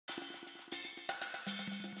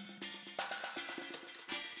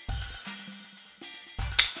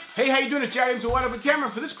Hey, how you doing? It's James with Wide Open Camera.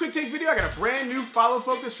 For this quick take video, I got a brand new follow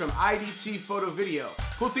focus from iDC Photo Video.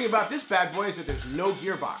 Cool thing about this bad boy is that there's no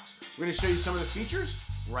gearbox. We're going to show you some of the features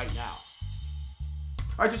right now.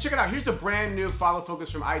 Alright, so check it out. Here's the brand new follow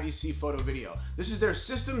focus from iDC Photo Video. This is their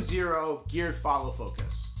System 0 geared follow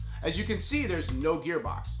focus. As you can see, there's no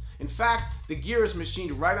gearbox. In fact, the gear is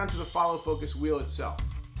machined right onto the follow focus wheel itself.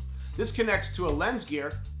 This connects to a lens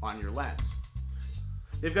gear on your lens.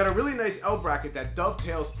 They've got a really nice L bracket that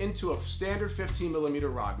dovetails into a standard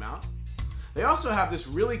 15mm rod mount. They also have this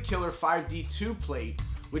really killer 5D2 plate,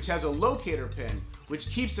 which has a locator pin, which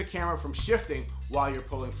keeps the camera from shifting while you're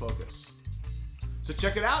pulling focus. So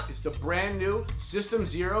check it out. It's the brand new System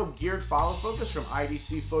 0 geared follow focus from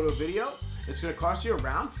iDC Photo Video. It's going to cost you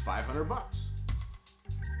around $500.